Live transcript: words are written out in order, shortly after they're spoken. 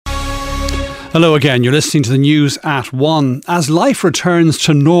Hello again, you're listening to the news at 1. As life returns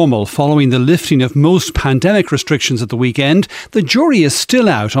to normal following the lifting of most pandemic restrictions at the weekend, the jury is still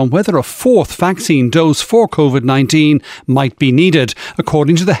out on whether a fourth vaccine dose for COVID-19 might be needed,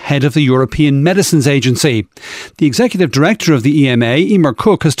 according to the head of the European Medicines Agency. The executive director of the EMA, Emer,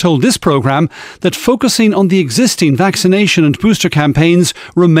 Cooke, has told this programme that focusing on the existing vaccination and booster campaigns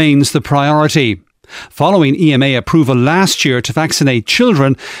remains the priority. Following EMA approval last year to vaccinate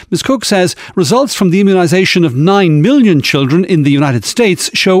children, Ms Cooke says results from the immunisation of 9 million children in the United States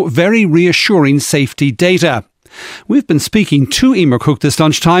show very reassuring safety data. We've been speaking to Emer Cooke this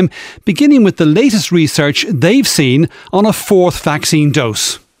lunchtime, beginning with the latest research they've seen on a fourth vaccine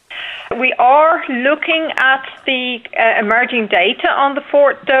dose. We are looking at the emerging data on the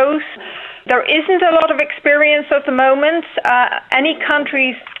fourth dose. There isn't a lot of experience at the moment. Any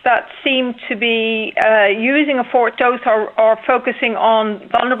countries that seem to be using a fourth dose are focusing on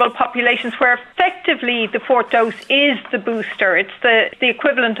vulnerable populations where effectively the fourth dose is the booster. It's the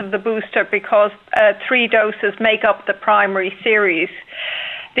equivalent of the booster because 3 doses make up the primary series.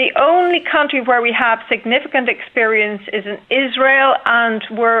 The only country where we have significant experience is in Israel, and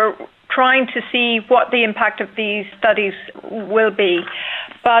we're trying to see what the impact of these studies will be.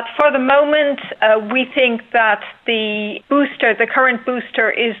 But for the moment, we think that the current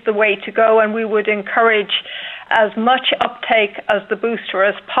booster is the way to go, and we would encourage as much uptake as the booster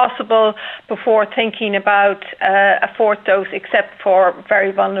as possible before thinking about a fourth dose, except for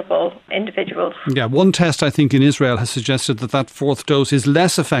very vulnerable individuals. Yeah, one test I think in Israel has suggested that fourth dose is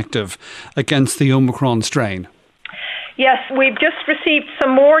less effective against the Omicron strain. Yes, we've just received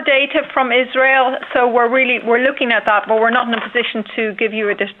some more data from Israel, so we're looking at that, but we're not in a position to give you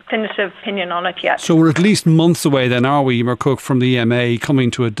a definitive opinion on it yet. So we're at least months away then, are we, Emer Cooke, from the EMA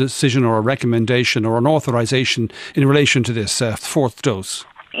coming to a decision or a recommendation or an authorisation in relation to this fourth dose?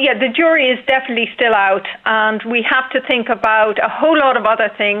 Yeah, the jury is definitely still out, and we have to think about a whole lot of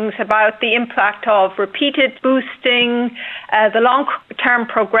other things, about the impact of repeated boosting, the long-term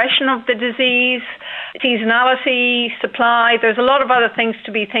progression of the disease, seasonality, supply. There's a lot of other things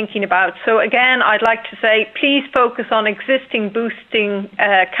to be thinking about. So again, I'd like to say, please focus on existing boosting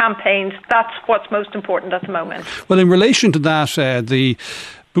campaigns. That's what's most important at the moment. Well, in relation to that, the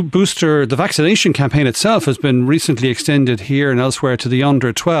vaccination campaign itself has been recently extended here and elsewhere to the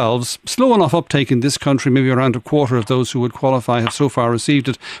under-12s. Slow enough uptake in this country, maybe around a quarter of those who would qualify have so far received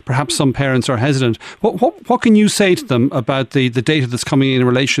it. Perhaps some parents are hesitant. What can you say to them about the data that's coming in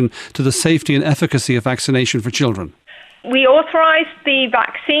relation to the safety and efficacy of vaccination for children? We authorised the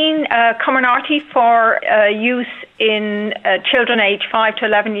vaccine Comirnaty for use in children aged 5 to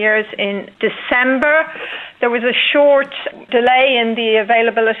 11 years in December. There was a short delay in the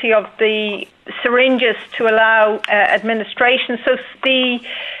availability of the syringes to allow administration. So the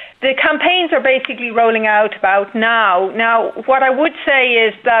campaigns are basically rolling out about now. Now, what I would say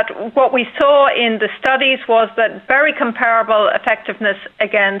is that what we saw in the studies was that very comparable effectiveness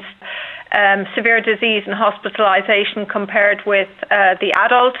against severe disease and hospitalisation compared with the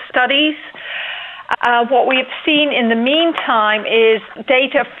adult studies. What we've seen in the meantime is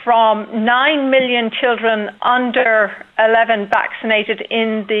data from 9 million children under 11 vaccinated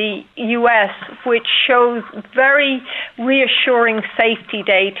in the US, which shows very reassuring safety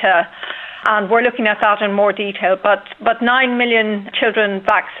data. And we're looking at that in more detail. But 9 million children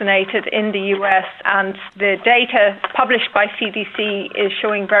vaccinated in the US, and the data published by CDC is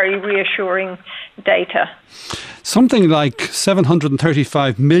showing very reassuring data. Something like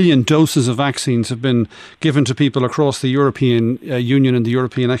 735 million doses of vaccines have been given to people across the European Union and the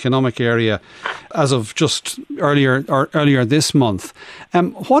European Economic Area as of just earlier this month.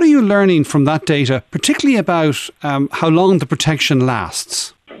 What are you learning from that data, particularly about how long the protection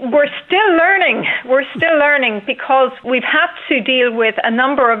lasts? We're still learning because we've had to deal with a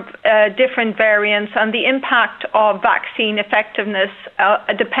number of different variants, and the impact of vaccine effectiveness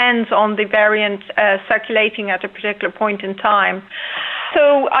depends on the variant circulating at a particular point in time.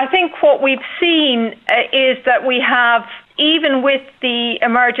 So I think what we've seen is that we have, even with the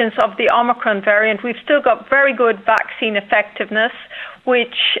emergence of the Omicron variant, we've still got very good vaccine effectiveness,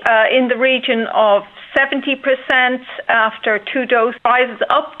 which in the region of 70% after 2 doses, rises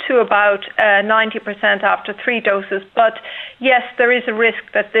up to about 90% after 3 doses. But yes, there is a risk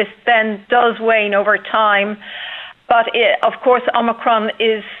that this then does wane over time. But of course, Omicron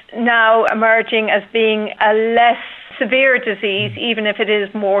is now emerging as being a less severe disease, even if it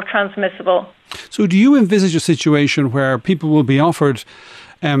is more transmissible. So do you envisage a situation where people will be offered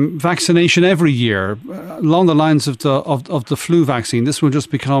vaccination every year along the lines of the flu vaccine? This will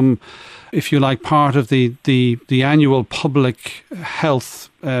just become, if you like, part of the annual public health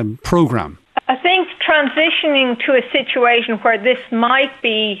programme. transitioning to a situation where this might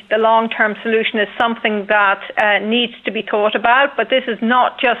be the long-term solution is something that needs to be thought about, but this is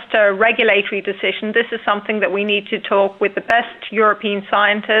not just a regulatory decision. This is something that we need to talk with the best European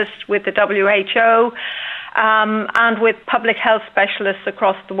scientists, with the WHO, and with public health specialists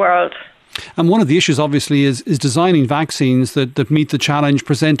across the world. And one of the issues, obviously, is designing vaccines that meet the challenge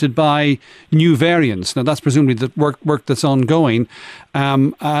presented by new variants. Now, that's presumably the work that's ongoing.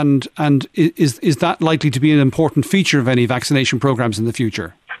 And is that likely to be an important feature of any vaccination programs in the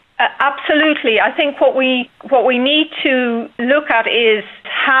future? Absolutely. I think what we need to look at is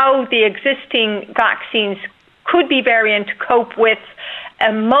how the existing vaccines could be variant to cope with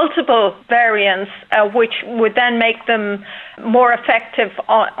multiple variants, which would then make them more effective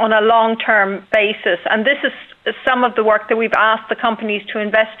on a long-term basis. And this is some of the work that we've asked the companies to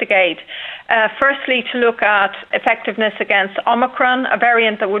investigate. Firstly, to look at effectiveness against Omicron, a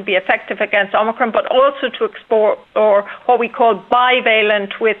variant that would be effective against Omicron, but also to explore what we call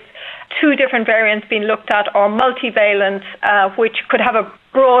bivalent, with two different variants being looked at, or multivalent, which could have a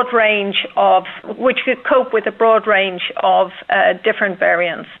broad range of, which could cope with a broad range of different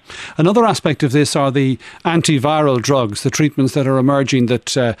variants. Another aspect of this are the antiviral drugs, the treatments that are emerging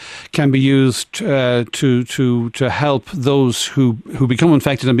that can be used to help those who become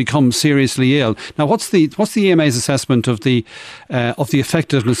infected and become seriously ill. Now, what's the EMA's assessment of the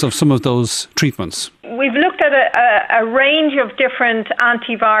effectiveness of some of those treatments? We've looked at a range of different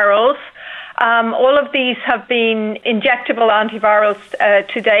antivirals. All of these have been injectable antivirals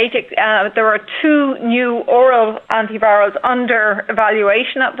to date. There are two new oral antivirals under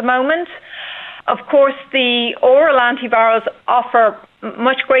evaluation at the moment. Of course, the oral antivirals offer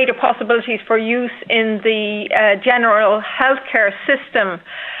much greater possibilities for use in the general healthcare system,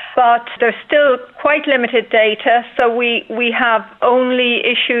 but there's still quite limited data, so we have only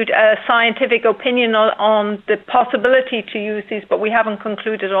issued a scientific opinion on the possibility to use these, but we haven't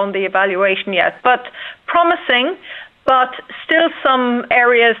concluded on the evaluation yet. But promising, but still some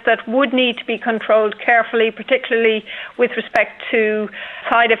areas that would need to be controlled carefully, particularly with respect to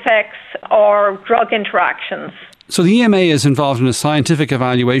side effects or drug interactions. So the EMA is involved in a scientific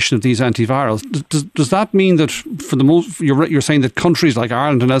evaluation of these antivirals. Does that mean that for the most, you're saying that countries like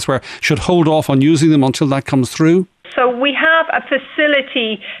Ireland and elsewhere should hold off on using them until that comes through? So we have a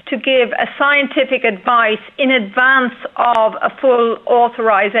facility to give a scientific advice in advance of a full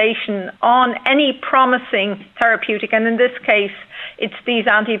authorization on any promising therapeutic, and in this case, it's these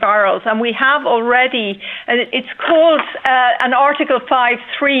antivirals. And we have already, it's called an Article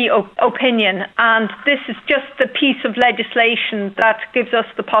 5.3 opinion, and this is just the piece of legislation that gives us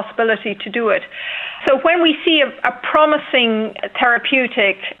the possibility to do it. So when we see a promising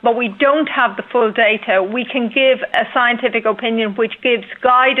therapeutic, but we don't have the full data, we can give a scientific opinion which gives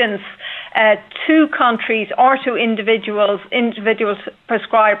guidance to countries or to individual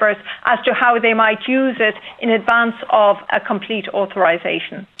prescribers as to how they might use it in advance of a complete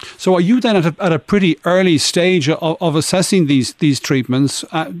authorization. So are you then at a pretty early stage of assessing these treatments,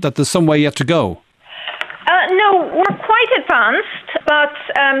 that there's some way yet to go? No, we're quite advanced, but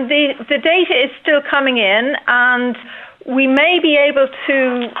the data is still coming in, and we may be able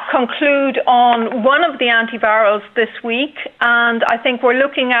to conclude on one of the antivirals this week, and I think we're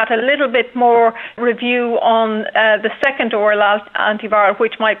looking at a little bit more review on the second oral antiviral,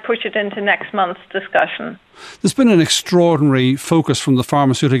 which might push it into next month's discussion. There's been an extraordinary focus from the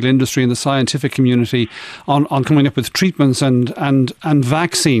pharmaceutical industry and the scientific community on coming up with treatments and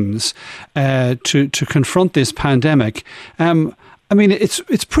vaccines to confront this pandemic. I mean,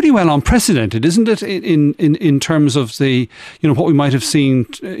 it's pretty well unprecedented, isn't it, in terms of the, what we might have seen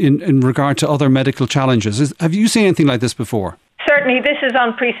in regard to other medical challenges? Have you seen anything like this before? Certainly, this is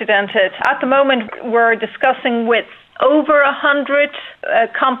unprecedented. At the moment, we're discussing with over 100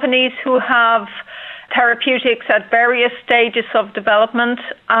 companies who have therapeutics at various stages of development,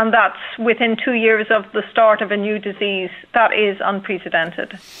 and that's within 2 years of the start of a new disease. That is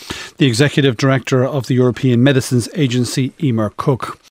unprecedented. The Executive Director of the European Medicines Agency, Emer Cooke.